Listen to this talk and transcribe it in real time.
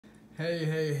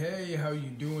Hey, how you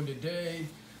doing today?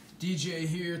 DJ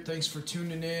here, thanks for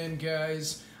tuning in,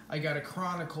 guys. I got a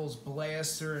Chronicles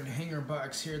blaster and hanger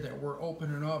box here that we're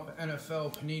opening up,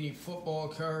 NFL Panini football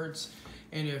cards.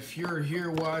 And if you're here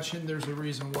watching, there's a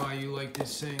reason why you like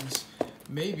these things,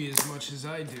 maybe as much as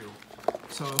I do.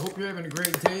 So I hope you're having a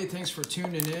great day. Thanks for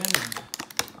tuning in. And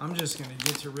I'm just going to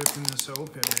get to ripping this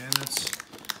open, man. That's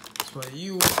what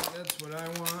you want, that's what I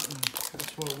want, and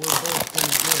that's what we're both going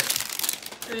to get.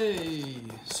 Hey,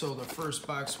 so the first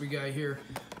box we got here,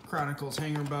 Chronicles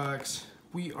hanger box.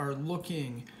 We are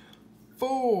looking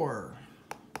for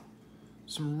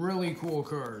some really cool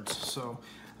cards. So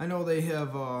I know they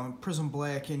have Prism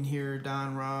Black in here,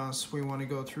 Don Ross. We want to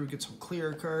go through, get some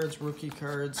clear cards, rookie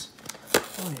cards,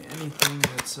 really anything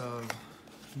that's of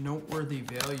noteworthy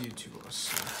value to us.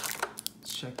 So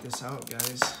let's check this out,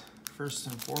 guys. First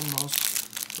and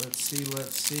foremost, let's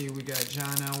see. We got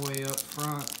John Elway up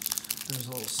front. There's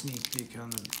a little sneak peek on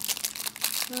the...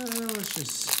 let's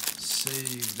just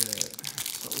save that.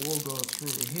 So we'll go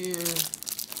through here,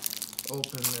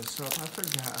 open this up. I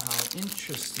forgot how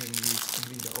interesting these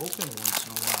can be to open once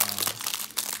in a while.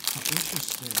 How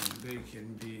interesting they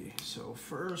can be. So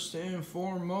first and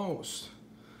foremost,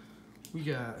 we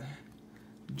got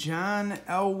John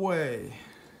Elway,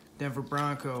 Denver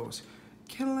Broncos.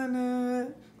 Killing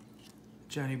it.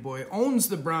 Johnny Boy owns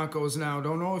the Broncos now.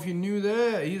 Don't know if you knew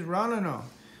that. He's running them.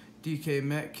 DK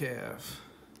Metcalf.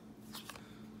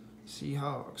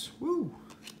 Seahawks. Woo.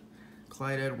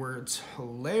 Clyde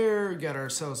Edwards-Helaire. Got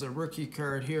ourselves a rookie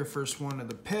card here. First one of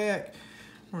the pack.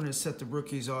 We're going to set the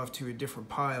rookies off to a different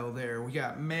pile there. We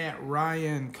got Matt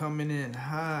Ryan coming in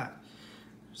hot.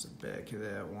 There's the back of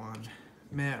that one.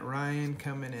 Matt Ryan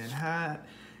coming in hot.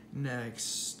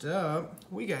 Next up,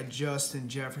 we got Justin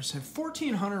Jefferson,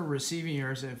 1,400 receiving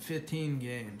yards in 15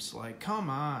 games. Like, come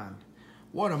on.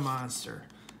 What a monster.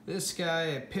 This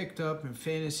guy I picked up in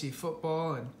fantasy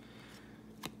football, and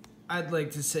I'd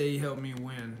like to say he helped me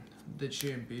win the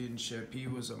championship. He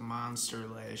was a monster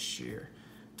last year.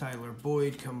 Tyler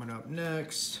Boyd coming up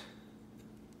next.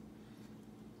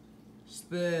 It's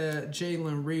the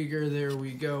Jalen Reagor, there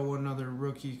we go, another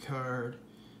rookie card.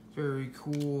 Very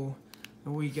cool.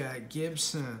 And we got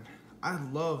Gibson. I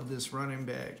love this running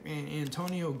back. Man,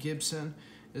 Antonio Gibson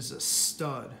is a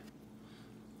stud.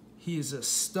 He is a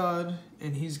stud,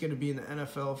 and he's going to be in the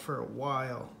NFL for a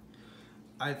while.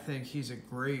 I think he's a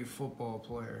great football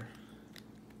player.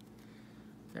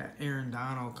 Got Aaron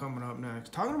Donald coming up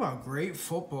next. Talking about great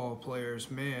football players,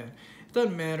 man. It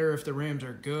doesn't matter if the Rams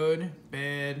are good,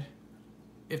 bad,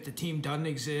 if the team doesn't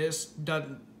exist.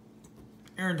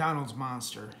 Aaron Donald's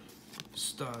monster.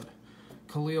 Stud.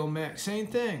 Khalil Mack, same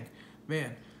thing.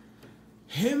 Man,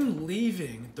 him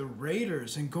leaving the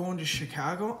Raiders and going to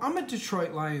Chicago, I'm a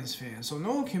Detroit Lions fan, so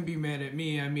no one can be mad at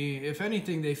me. I mean, if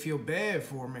anything, they feel bad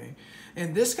for me.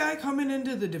 And this guy coming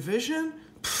into the division,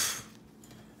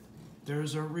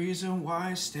 there's a reason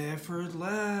why Stafford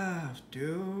left,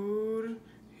 dude.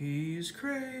 He's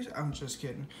crazy. I'm just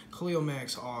kidding. Khalil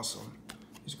Mack's awesome.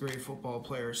 He's a great football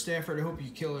player. Stafford, I hope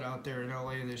you kill it out there in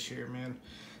LA this year, man.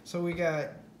 So we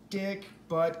got Dick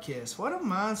Butkus. What a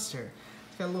monster.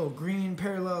 It's got a little green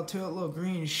parallel to it, a little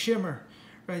green shimmer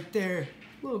right there.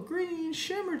 A little green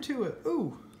shimmer to it.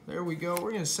 Ooh, there we go.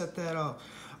 We're going to set that up.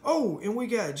 Oh, and we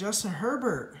got Justin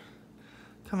Herbert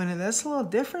coming in. That's a little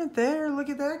different there. Look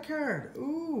at that card.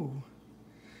 Ooh,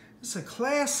 it's a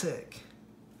classic.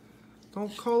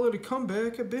 Don't call it a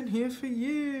comeback. I've been here for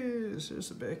years. There's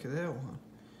the back of that one.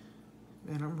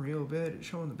 Man, I'm real bad at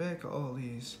showing the back of all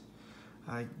these.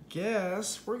 I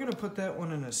guess we're going to put that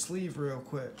one in a sleeve real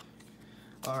quick.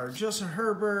 Justin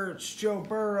Herberts, Joe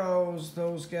Burrows,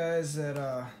 those guys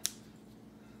that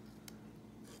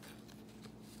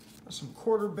some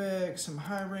quarterbacks, some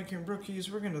high-ranking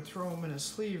rookies. We're going to throw them in a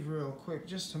sleeve real quick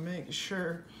just to make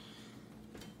sure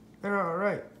they're all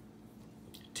right.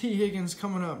 T. Higgins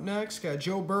coming up next. Got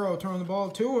Joe Burrow throwing the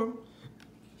ball to him.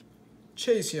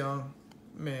 Chase Young,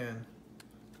 man,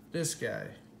 this guy.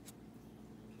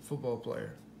 Football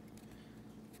player.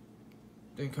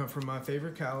 Didn't come from my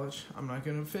favorite college. I'm not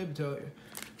gonna fib to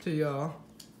y'all,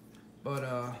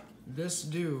 but this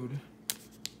dude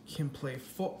can play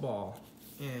football,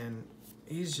 and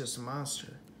he's just a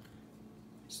monster.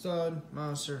 Stud,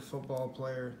 monster, football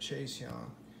player, Chase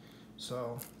Young.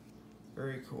 So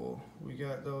very cool. We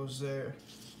got those there.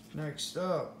 Next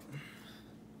up,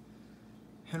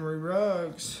 Henry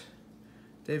Ruggs.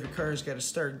 David Carr's got to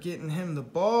start getting him the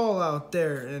ball out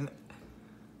there. And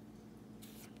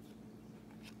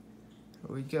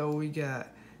here we got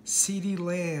CeeDee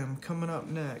Lamb coming up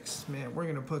next. Man, we're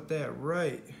going to put that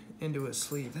right into his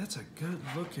sleeve. That's a good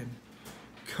looking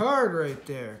card right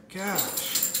there.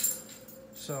 Gosh.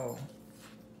 So,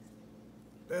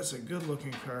 that's a good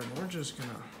looking card. We're just gonna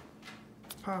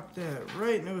pop that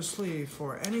right into his sleeve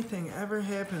before anything ever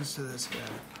happens to this guy.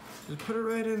 Just put it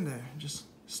right in there. Just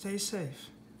stay safe.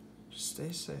 Just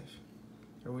stay safe.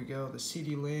 There we go. The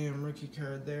CD Lamb rookie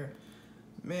card there.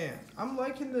 Man, I'm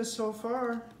liking this so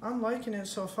far. I'm liking it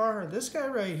so far. This guy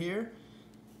right here,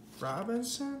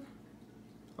 Robinson.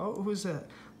 Oh, who's that?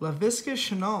 LaVisca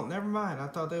Chenault. Never mind. I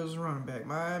thought that was a running back.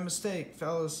 My mistake,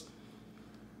 fellas.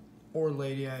 Or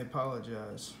lady, I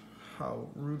apologize. How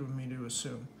rude of me to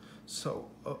assume. So,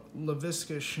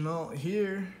 LaVisca Chenault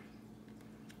here.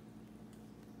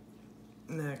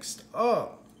 Next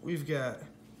up, we've got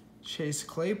Chase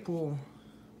Claypool.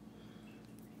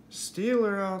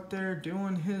 Steeler out there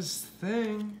doing his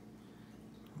thing.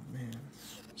 Oh man,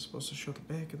 I'm supposed to show the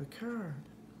back of the card.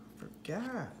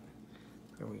 Forgot.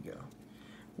 There we go.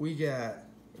 We got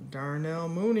Darnell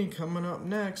Mooney coming up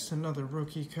next. Another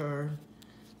rookie card.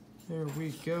 There we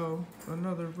go.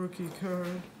 Another rookie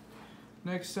card.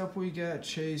 Next up we got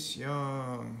Chase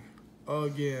Young.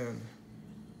 Again.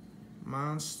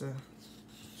 Monster.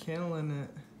 Killing it.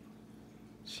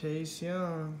 Chase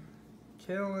Young.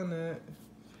 Killing it.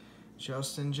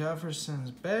 Justin Jefferson's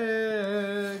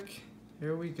back.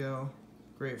 Here we go.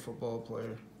 Great football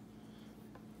player.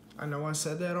 I know I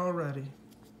said that already.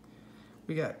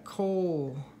 We got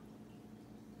Cole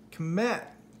Kmet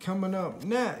coming up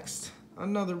next.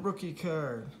 Another rookie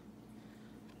card.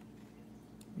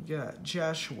 We got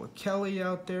Joshua Kelly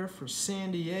out there for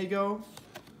San Diego.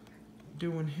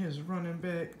 Doing his running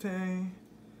back thing.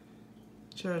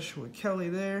 Joshua Kelly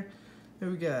there. Then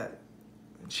we got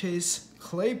Chase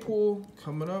Claypool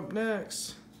coming up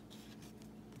next.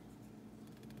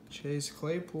 Chase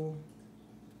Claypool.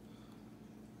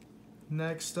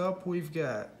 Next up, we've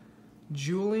got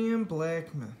Julian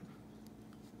Blackmon.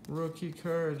 Rookie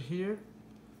card here.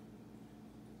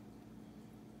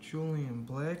 Julian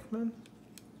Blackmon.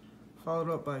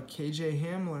 Followed up by KJ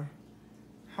Hamler.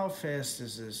 How fast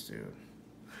is this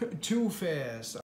dude? Too fast.